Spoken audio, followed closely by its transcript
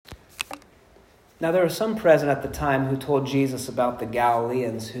Now there were some present at the time who told Jesus about the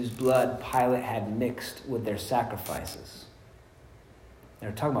Galileans whose blood Pilate had mixed with their sacrifices.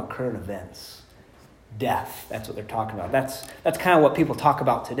 They're talking about current events. Death, that's what they're talking about. That's kind of what people talk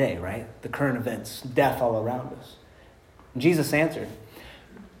about today, right? The current events, death all around us. And Jesus answered,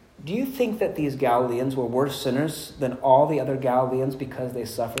 "Do you think that these Galileans were worse sinners than all the other Galileans because they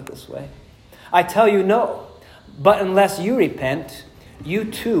suffered this way? I tell you, no. But unless you repent, you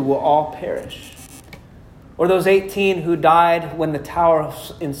too will all perish. Or those 18 who died when the tower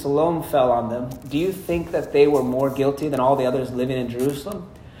in Siloam fell on them, do you think that they were more guilty than all the others living in Jerusalem?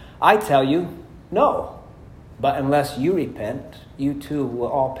 I tell you, no. But unless you repent, you too will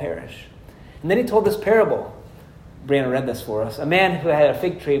all perish." And then he told this parable. Brianna read this for us. A man who had a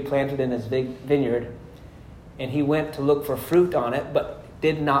fig tree planted in his vineyard, and he went to look for fruit on it, but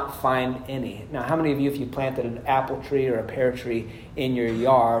did not find any. Now, how many of you, if you planted an apple tree or a pear tree in your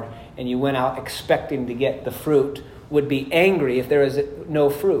yard, and you went out expecting to get the fruit, would be angry if there was no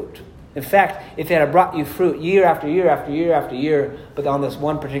fruit? In fact, if it had brought you fruit year after year after year after year, but on this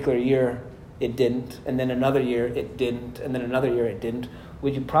one particular year it didn't, and then another year it didn't, and then another year it didn't,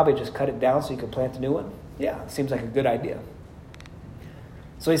 would you probably just cut it down so you could plant a new one? Yeah, seems like a good idea.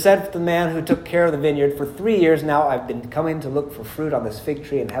 So he said to the man who took care of the vineyard, "For 3 years now I've been coming to look for fruit on this fig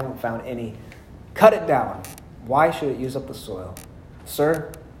tree and haven't found any. Cut it down. Why should it use up the soil?" "Sir,"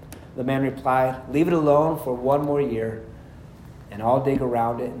 the man replied, "leave it alone for 1 more year, and I'll dig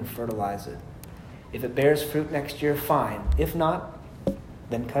around it and fertilize it. If it bears fruit next year, fine. If not,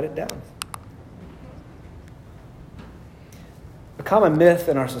 then cut it down." A common myth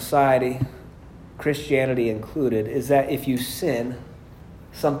in our society, Christianity included, is that if you sin,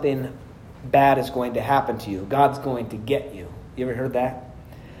 something bad is going to happen to you. God's going to get you. You ever heard that?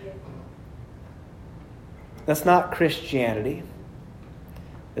 That's not Christianity.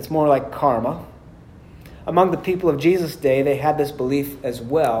 It's more like karma. Among the people of Jesus' day, they had this belief as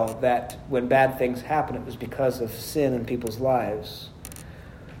well, that when bad things happen, it was because of sin in people's lives.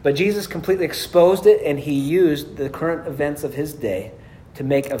 But Jesus completely exposed it, and he used the current events of his day to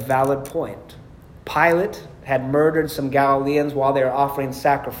make a valid point. Pilate had murdered some Galileans while they were offering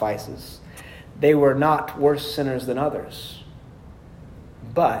sacrifices. They were not worse sinners than others.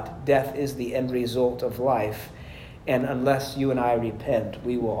 But death is the end result of life, and unless you and I repent,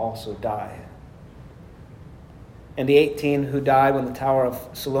 we will also die. And the 18 who died when the Tower of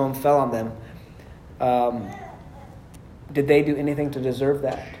Siloam fell on them, did they do anything to deserve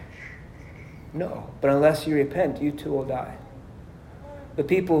that? No. But unless you repent, you too will die. The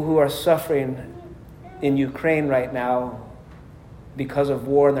people who are suffering in Ukraine right now because of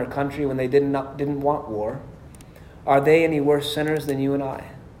war in their country when they didn't want war, are they any worse sinners than you and I?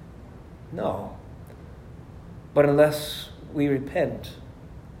 No. But unless we repent,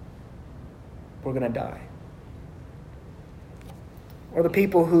 we're going to die. Or the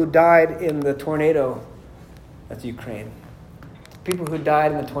people who died in the tornado, that's Ukraine. People who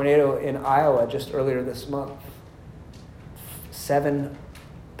died in the tornado in Iowa just earlier this month. 7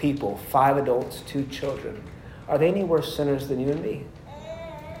 people, 5 adults, 2 children. Are they any worse sinners than you and me?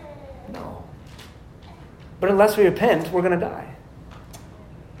 No. But unless we repent, we're going to die.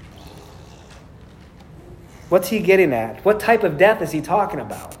 What's he getting at? What type of death is he talking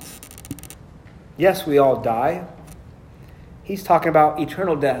about? Yes, we all die. He's talking about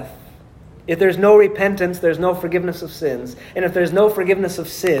eternal death. If there's no repentance, there's no forgiveness of sins. And if there's no forgiveness of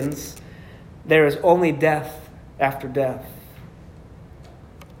sins, there is only death after death.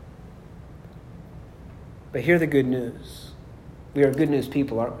 But hear the good news. We are good news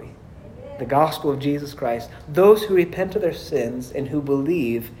people, aren't we? The gospel of Jesus Christ. Those who repent of their sins and who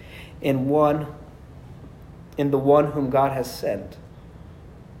believe in the one whom God has sent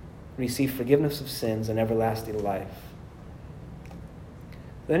receive forgiveness of sins and everlasting life.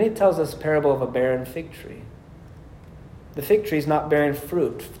 Then he tells us a parable of a barren fig tree. The fig tree is not bearing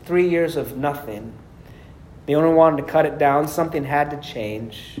fruit. 3 years of nothing. The owner wanted to cut it down. Something had to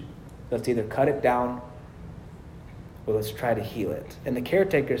change. Let's either cut it down or let's try to heal it. And the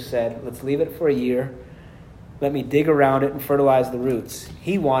caretaker said, let's leave it for a year. Let me dig around it and fertilize the roots.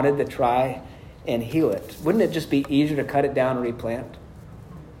 He wanted to try and heal it. Wouldn't it just be easier to cut it down and replant?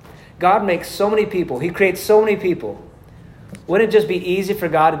 God makes so many people. He creates so many people. Wouldn't it just be easy for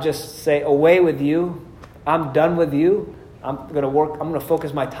God to just say, away with you. I'm done with you. I'm going to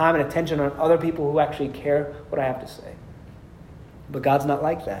focus my time and attention on other people who actually care what I have to say. But God's not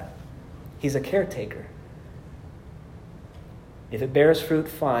like that. He's a caretaker. If it bears fruit,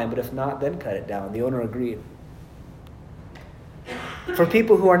 fine. But if not, then cut it down. The owner agreed. For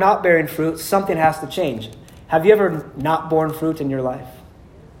people who are not bearing fruit, something has to change. Have you ever not borne fruit in your life?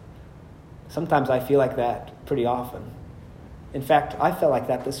 Sometimes I feel like that pretty often. In fact, I felt like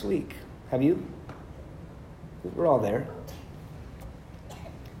that this week. Have you? We're all there.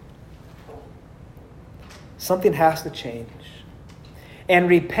 Something has to change. And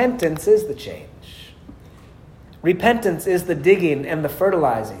repentance is the change. Repentance is the digging and the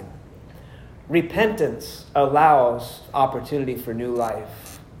fertilizing. Repentance allows opportunity for new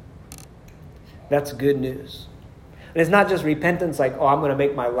life. That's good news. And it's not just repentance like, oh, I'm going to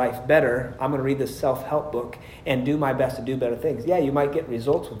make my life better. I'm going to read this self-help book and do my best to do better things. Yeah, you might get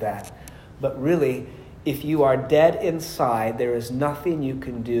results with that. But really, if you are dead inside, there is nothing you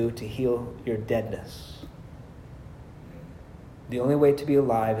can do to heal your deadness. The only way to be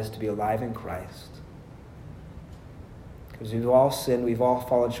alive is to be alive in Christ. Because we've all sinned, we've all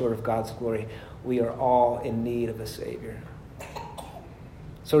fallen short of God's glory. We are all in need of a Savior.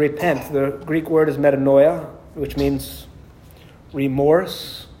 So repent. The Greek word is metanoia, which means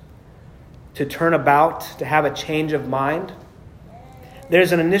remorse, to turn about, to have a change of mind.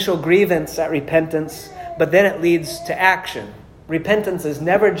 There's an initial grievance at repentance, but then it leads to action. Repentance is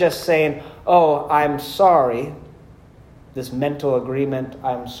never just saying, oh, I'm sorry. This mental agreement,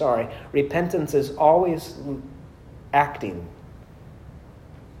 I'm sorry. Repentance is always acting,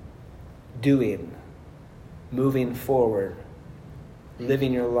 doing, moving forward,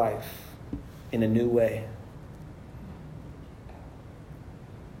 living your life in a new way.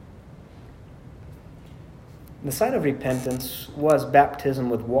 The sign of repentance was baptism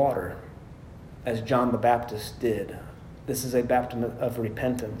with water, as John the Baptist did. This is a baptism of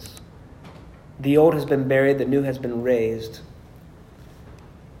repentance. The old has been buried, the new has been raised.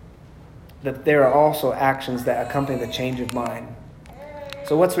 That there are also actions that accompany the change of mind.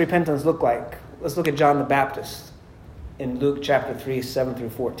 So what's repentance look like? Let's look at John the Baptist in Luke chapter 3, 7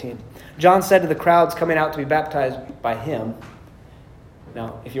 through 14. John said to the crowds coming out to be baptized by him.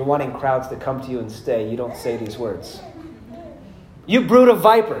 Now, if you're wanting crowds to come to you and stay, you don't say these words. You brood of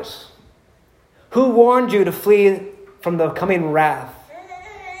vipers, who warned you to flee from the coming wrath?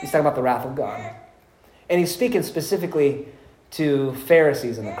 He's talking about the wrath of God. And he's speaking specifically to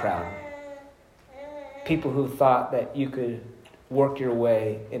Pharisees in the crowd. People who thought that you could work your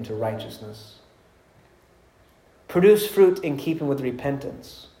way into righteousness. Produce fruit in keeping with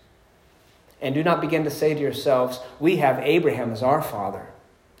repentance. And do not begin to say to yourselves, we have Abraham as our father.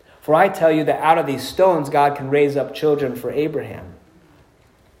 For I tell you that out of these stones God can raise up children for Abraham.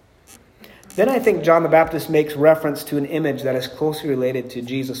 Then I think John the Baptist makes reference to an image that is closely related to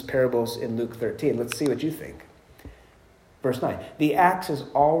Jesus' parables in Luke 13. Let's see what you think. Verse 9. The axe is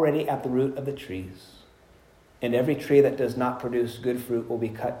already at the root of the trees, and every tree that does not produce good fruit will be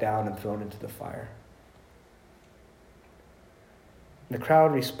cut down and thrown into the fire. The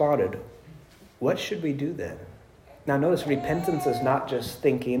crowd responded, what should we do then? Now notice, repentance is not just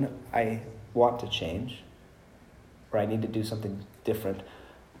thinking, I want to change, or I need to do something different.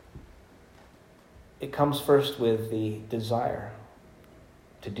 It comes first with the desire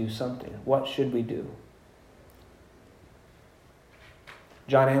to do something. What should we do?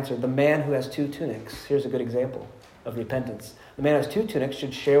 John answered, the man who has 2 tunics, here's a good example of repentance. The man who has 2 tunics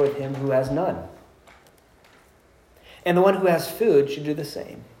should share with him who has none. And the one who has food should do the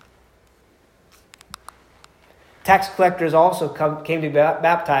same. Tax collectors also came to be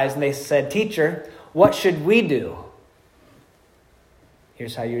baptized, and they said, teacher, what should we do?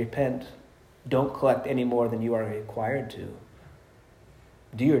 Here's how you repent. Don't collect any more than you are required to.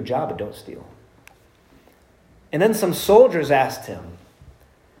 Do your job, but don't steal. And then some soldiers asked him.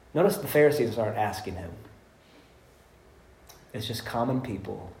 Notice the Pharisees aren't asking him. It's just common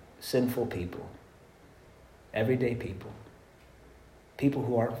people, sinful people, everyday people, people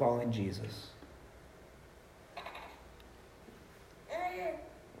who aren't following Jesus.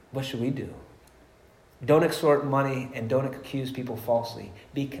 What should we do? Don't extort money and don't accuse people falsely.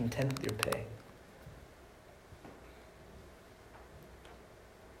 Be content with your pay.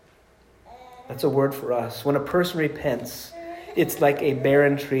 That's a word for us. When a person repents, it's like a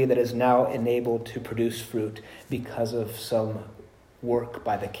barren tree that is now enabled to produce fruit because of some work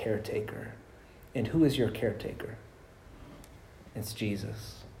by the caretaker. And who is your caretaker? It's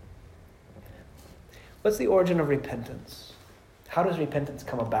Jesus. What's the origin of repentance? How does repentance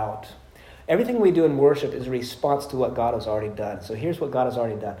come about? Everything we do in worship is a response to what God has already done. So here's what God has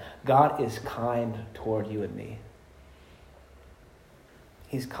already done. God is kind toward you and me.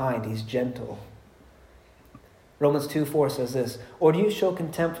 He's kind. He's gentle. Romans 2:4 says this, or do you show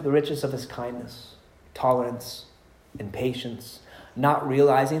contempt for the riches of his kindness, tolerance, and patience, not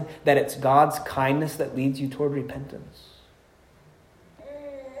realizing that it's God's kindness that leads you toward repentance?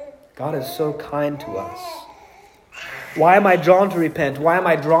 God is so kind to us. Why am I drawn to repent? Why am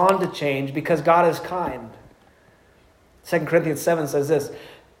I drawn to change? Because God is kind. 2 Corinthians 7 says this.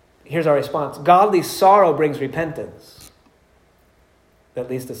 Here's our response. Godly sorrow brings repentance that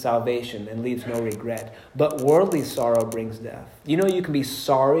leads to salvation and leaves no regret. But worldly sorrow brings death. You know you can be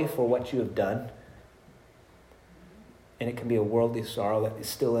sorry for what you have done. And it can be a worldly sorrow that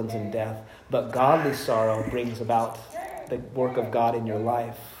still ends in death. But godly sorrow brings about the work of God in your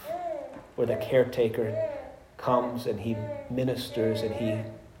life, where the caretaker comes and he ministers and he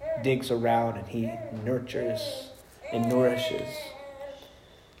digs around and he nurtures and nourishes.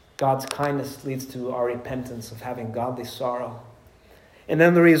 God's kindness leads to our repentance of having godly sorrow. And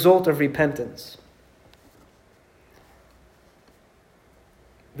then the result of repentance.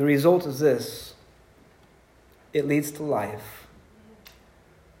 The result is this. It leads to life.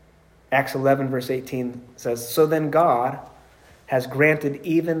 Acts 11 verse 18 says, "So then God has granted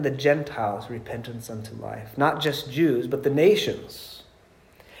even the Gentiles repentance unto life." Not just Jews, but the nations.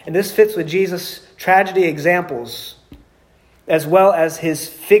 And this fits with Jesus' tragedy examples, as well as his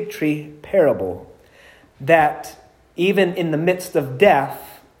fig tree parable, that even in the midst of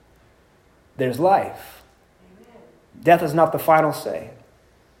death, there's life. Death is not the final say,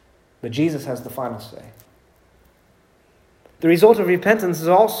 but Jesus has the final say. The result of repentance is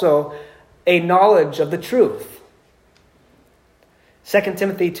also a knowledge of the truth. 2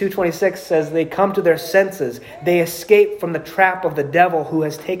 Timothy 2:26 says they come to their senses. They escape from the trap of the devil who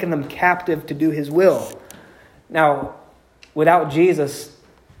has taken them captive to do his will. Now, without Jesus,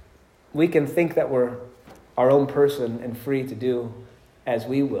 we can think that we're our own person and free to do as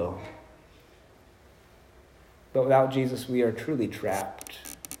we will. But without Jesus, we are truly trapped.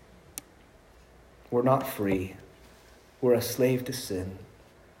 We're not free. We're a slave to sin.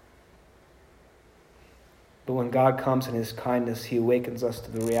 But when God comes in his kindness, he awakens us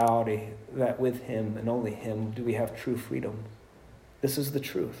to the reality that with him and only him do we have true freedom. This is the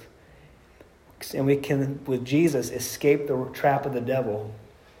truth. And we can, with Jesus, escape the trap of the devil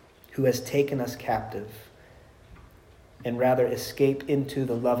who has taken us captive, and rather escape into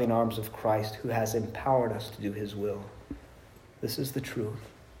the loving arms of Christ who has empowered us to do his will. This is the truth.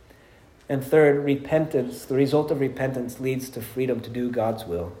 And third, repentance, the result of repentance leads to freedom to do God's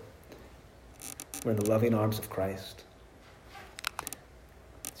will. We're in the loving arms of Christ.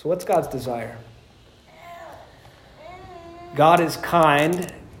 So what's God's desire? God is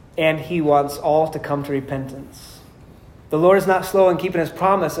kind, and he wants all to come to repentance. The Lord is not slow in keeping his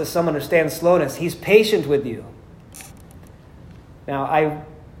promise, as some understand slowness. He's patient with you. Now,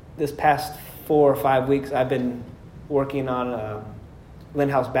 this past 4 or 5 weeks, I've been working on Lynn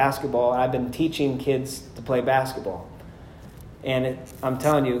House basketball. I've been teaching kids to play basketball. And I'm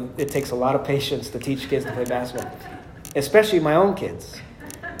telling you, it takes a lot of patience to teach kids to play basketball, especially my own kids.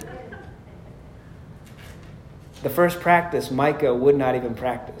 The first practice, Micah would not even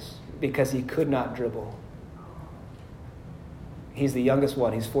practice because he could not dribble. He's the youngest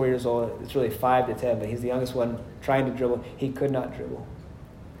one. He's 4 years old. It's really 5 to 10, but he's the youngest one trying to dribble. He could not dribble.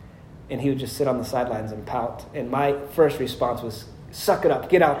 And he would just sit on the sidelines and pout. And my first response was, suck it up,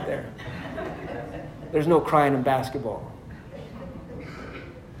 get out there. There's no crying in basketball.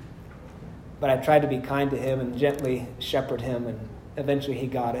 But I tried to be kind to him and gently shepherd him, and eventually he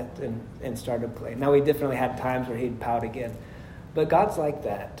got it and started playing. Now, we definitely had times where he'd pout again. But God's like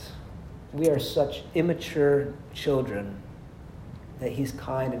that. We are such immature children that he's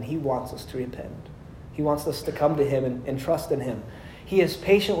kind, and he wants us to repent. He wants us to come to him and trust in him. He is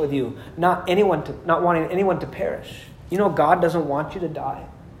patient with you, not wanting anyone to perish. You know, God doesn't want you to die.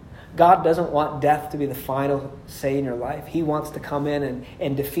 God doesn't want death to be the final say in your life. He wants to come in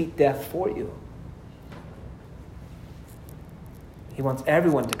and defeat death for you. He wants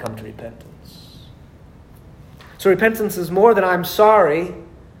everyone to come to repentance. So repentance is more than I'm sorry.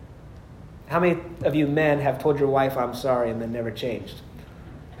 How many of you men have told your wife, I'm sorry, and then never changed?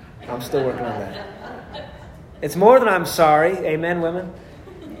 I'm still working on that. It's more than I'm sorry. Amen, women?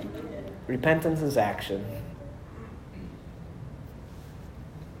 Repentance is action.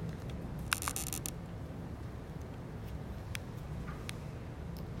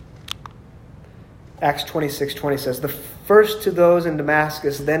 Acts 26:20 says, the first to those in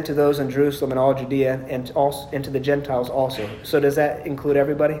Damascus, then to those in Jerusalem and all Judea, and to the Gentiles also. So does that include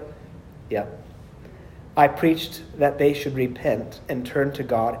everybody? Yeah. I preached that they should repent and turn to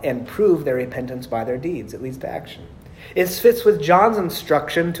God and prove their repentance by their deeds. It leads to action. It fits with John's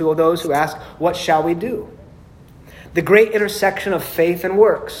instruction to those who ask, what shall we do? The great intersection of faith and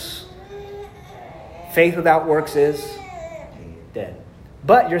works. Faith without works is dead.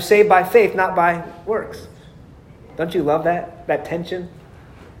 But you're saved by faith, not by works. Don't you love that tension?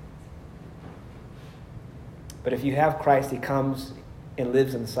 But if you have Christ, he comes and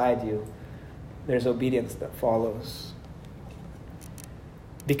lives inside you. There's obedience that follows.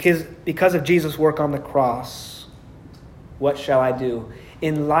 Because of Jesus' work on the cross, what shall I do?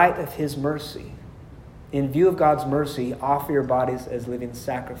 In light of his mercy, in view of God's mercy, offer your bodies as living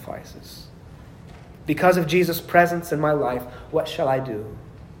sacrifices. Because of Jesus' presence in my life, what shall I do?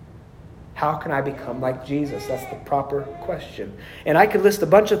 How can I become like Jesus? That's the proper question. And I could list a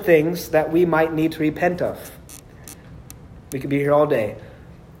bunch of things that we might need to repent of. We could be here all day.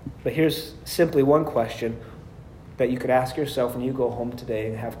 But here's simply one question that you could ask yourself when you go home today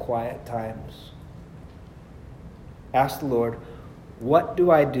and have quiet times. Ask the Lord, what do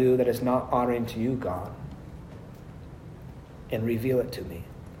I do that is not honoring to you, God? And reveal it to me.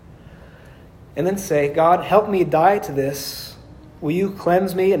 And then say, God, help me die to this. Will you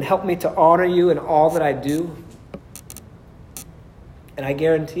cleanse me and help me to honor you in all that I do? And I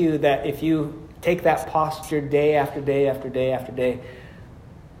guarantee you that if you take that posture day after day after day after day,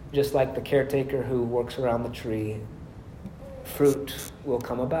 just like the caretaker who works around the tree, fruit will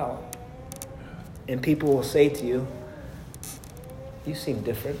come about. And people will say to you, you seem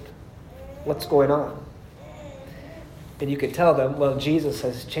different. What's going on? And you could tell them, well, Jesus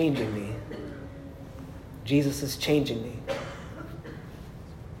is changing me. Jesus is changing me.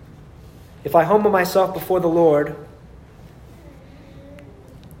 If I humble myself before the Lord,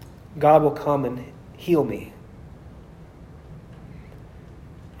 God will come and heal me.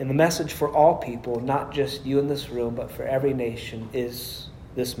 And the message for all people, not just you in this room, but for every nation, is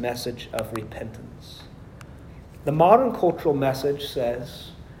this message of repentance. The modern cultural message says,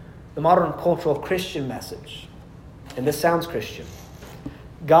 the modern cultural Christian message, and this sounds Christian,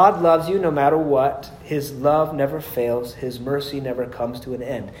 God loves you no matter what. His love never fails. His mercy never comes to an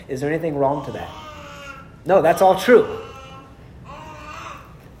end. Is there anything wrong to that? No, that's all true.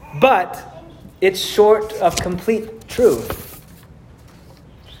 But it's short of complete truth.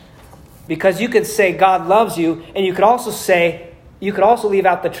 Because you could say God loves you, and you could also leave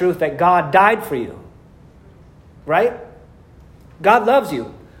out the truth that God died for you. Right? God loves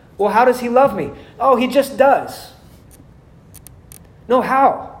you. Well, how does he love me? Oh, he just does. No,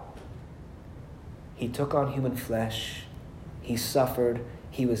 how? He took on human flesh. He suffered.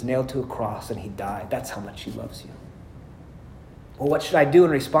 He was nailed to a cross and he died. That's how much he loves you. Well, what should I do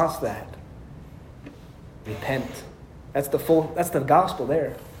in response to that? Repent. That's the gospel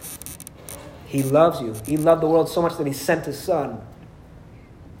there. He loves you. He loved the world so much that he sent his son.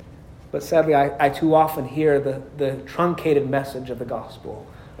 But sadly, I too often hear the truncated message of the gospel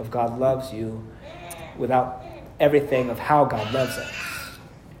of God loves you without everything of how God loves us.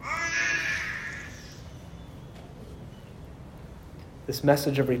 This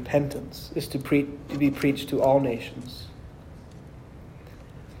message of repentance is to be preached to all nations.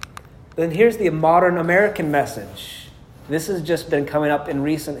 Then here's the modern American message. This has just been coming up in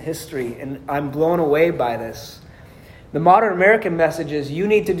recent history, and I'm blown away by this. The modern American message is you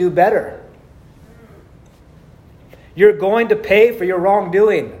need to do better. You're going to pay for your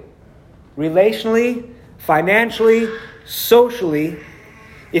wrongdoing. Relationally, financially, socially.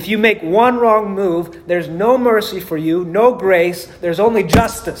 If you make one wrong move, there's no mercy for you, no grace, there's only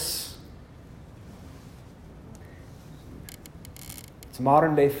justice. It's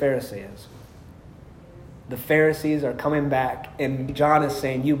modern day Pharisaism. The Pharisees are coming back, and John is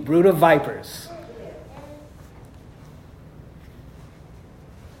saying, you brood of vipers.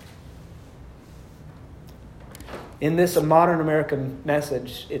 In this modern American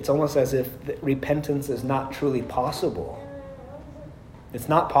message, it's almost as if repentance is not truly possible. It's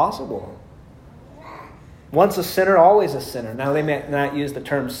not possible. Once a sinner, always a sinner. Now, they may not use the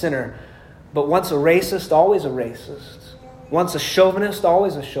term sinner, but once a racist, always a racist. Once a chauvinist,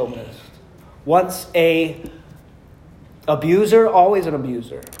 always a chauvinist. Once a abuser, always an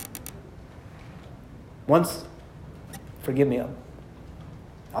abuser. Once, forgive me,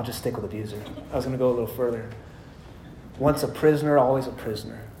 I'll just stick with abuser. I was going to go a little further. Once a prisoner, always a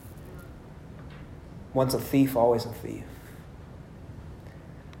prisoner. Once a thief, always a thief.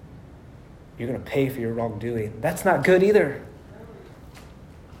 You're going to pay for your wrongdoing. That's not good either.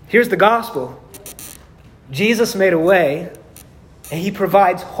 Here's the gospel. Jesus made a way, and he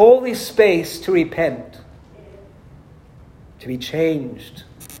provides holy space to repent, to be changed.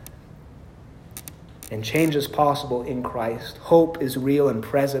 And change is possible in Christ. Hope is real and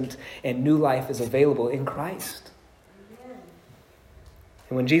present, and new life is available in Christ.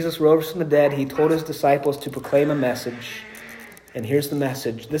 And when Jesus rose from the dead, he told his disciples to proclaim a message. And here's the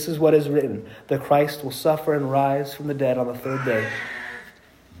message. This is what is written. The Christ will suffer and rise from the dead on the third day.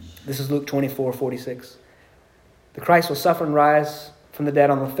 This is Luke 24:46. The Christ will suffer and rise from the dead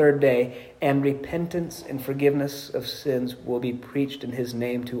on the third day, and repentance and forgiveness of sins will be preached in his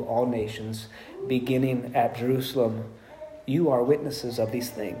name to all nations, beginning at Jerusalem. You are witnesses of these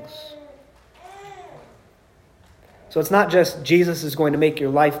things. So it's not just Jesus is going to make your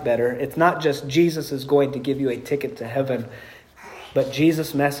life better. It's not just Jesus is going to give you a ticket to heaven. But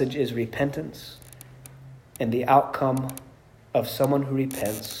Jesus' message is repentance. And the outcome of someone who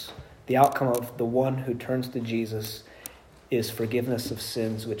repents, the outcome of the one who turns to Jesus, is forgiveness of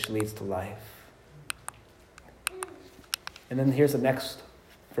sins, which leads to life. And then here's the next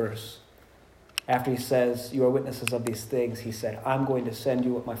verse. After he says, you are witnesses of these things, he said, I'm going to send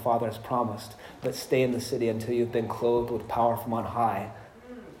you what my Father has promised, but stay in the city until you've been clothed with power from on high.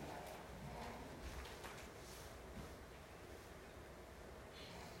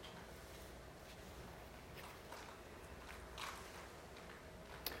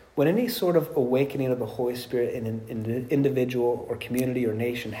 When any sort of awakening of the Holy Spirit in an individual or community or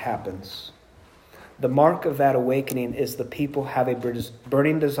nation happens, the mark of that awakening is the people have a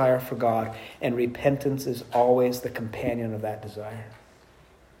burning desire for God, and repentance is always the companion of that desire.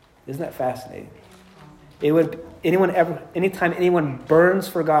 Isn't that fascinating? Anytime anyone burns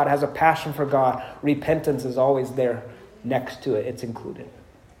for God, has a passion for God, repentance is always there next to it. It's included.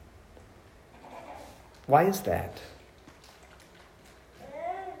 Why is that?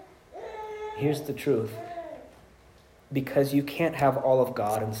 Here's the truth. Because you can't have all of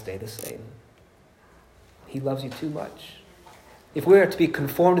God and stay the same. He loves you too much. If we are to be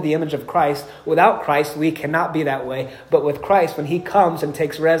conformed to the image of Christ, without Christ, we cannot be that way. But with Christ, when he comes and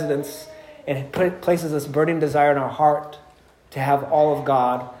takes residence and places this burning desire in our heart to have all of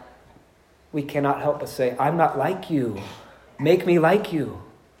God, we cannot help but say, I'm not like you. Make me like you.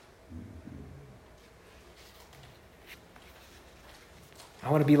 I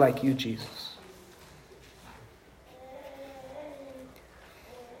want to be like you, Jesus.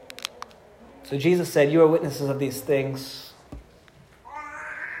 So Jesus said, you are witnesses of these things.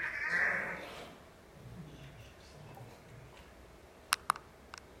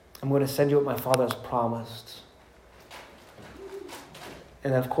 I'm going to send you what my Father has promised.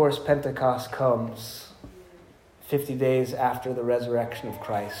 And of course, Pentecost comes 50 days after the resurrection of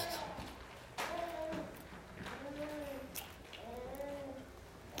Christ.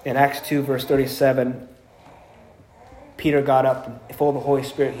 In Acts 2, verse 37, Peter got up full of the Holy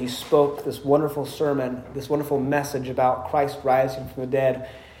Spirit. He spoke this wonderful sermon, this wonderful message about Christ rising from the dead.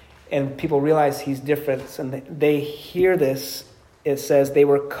 And people realize he's different. And they hear this. It says, they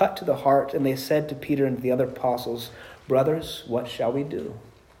were cut to the heart, and they said to Peter and the other apostles, brothers, what shall we do?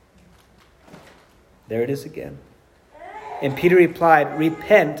 There it is again. And Peter replied,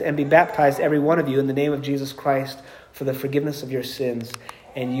 repent and be baptized, every one of you, in the name of Jesus Christ for the forgiveness of your sins,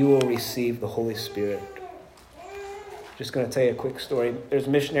 and you will receive the Holy Spirit. Just going to tell you a quick story. There's a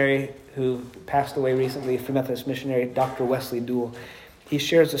missionary who passed away recently, a Free Methodist missionary, Dr. Wesley Duell. He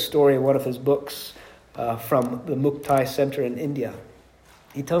shares a story in one of his books from the Mukti Center in India.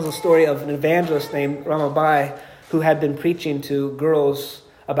 He tells a story of an evangelist named Ramabai who had been preaching to girls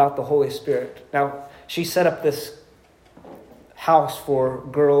about the Holy Spirit. Now, she set up this house for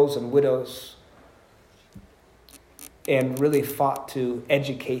girls and widows and really fought to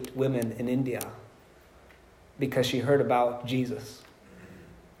educate women in India because she heard about Jesus.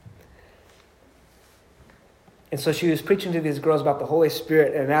 And so she was preaching to these girls about the Holy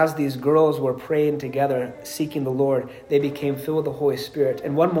Spirit, and as these girls were praying together, seeking the Lord, they became filled with the Holy Spirit.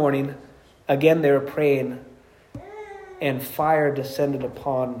 And one morning, again they were praying, and fire descended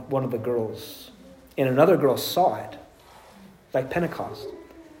upon one of the girls. And another girl saw it, like Pentecost.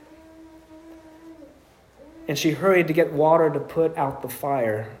 And she hurried to get water to put out the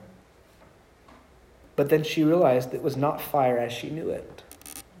fire. But then she realized it was not fire as she knew it.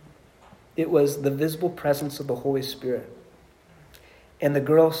 It was the visible presence of the Holy Spirit. And the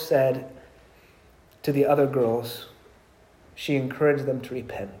girl said to the other girls, she encouraged them to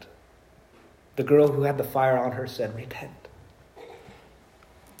repent. The girl who had the fire on her said, repent.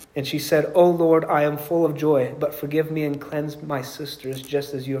 And she said, "O Lord, I am full of joy, but forgive me and cleanse my sisters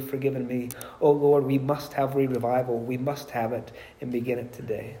just as you have forgiven me. O Lord, we must have revival. We must have it and begin it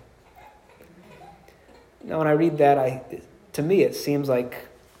today." Now, when I read that, to me it seems like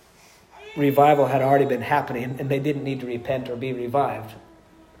revival had already been happening and they didn't need to repent or be revived.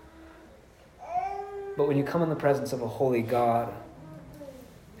 But when you come in the presence of a holy God,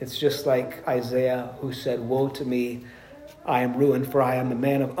 it's just like Isaiah who said, "Woe to me, I am ruined, for I am the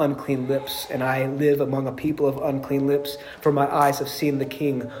man of unclean lips, and I live among a people of unclean lips, for my eyes have seen the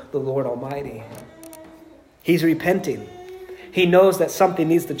King, the Lord Almighty." He's repenting. He knows that something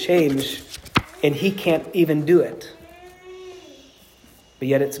needs to change, and he can't even do it. but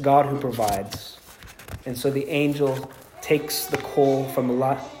yet it's God who provides. And so the angel takes the coal from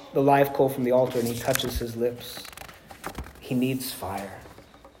the live coal from the altar, and he touches his lips. He needs fire.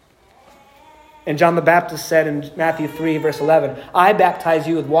 And John the Baptist said in Matthew 3, verse 11, I baptize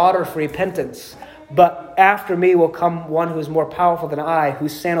you with water for repentance, but after me will come one who is more powerful than I,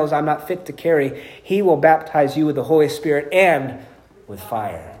 whose sandals I'm not fit to carry. He will baptize you with the Holy Spirit and with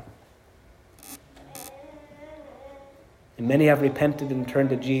fire. And many have repented and turned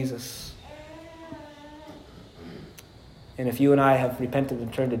to Jesus. And if you and I have repented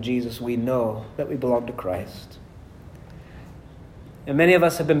and turned to Jesus, we know that we belong to Christ. And many of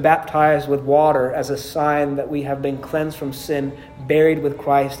us have been baptized with water as a sign that we have been cleansed from sin, buried with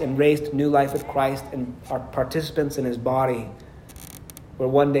Christ, and raised to new life with Christ, and are participants in his body, where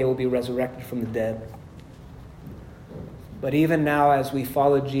one day we'll be resurrected from the dead. But even now, as we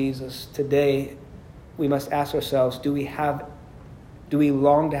follow Jesus, today we must ask ourselves, do we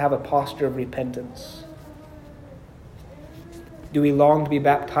long to have a posture of repentance? Do we long to be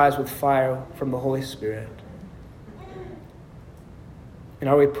baptized with fire from the Holy Spirit? And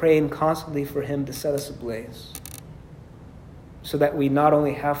are we praying constantly for him to set us ablaze, so that we not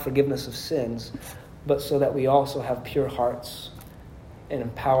only have forgiveness of sins, but so that we also have pure hearts and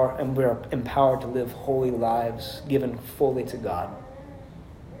we're empowered to live holy lives given fully to God?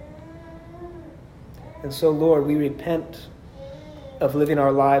 And so, Lord, we repent of living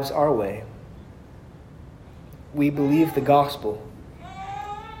our lives our way. We believe the gospel,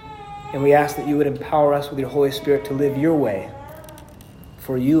 and we ask that you would empower us with your Holy Spirit to live your way.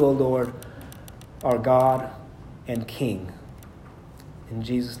 For you, O Lord, are God and King. In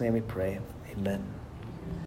Jesus' name we pray. Amen.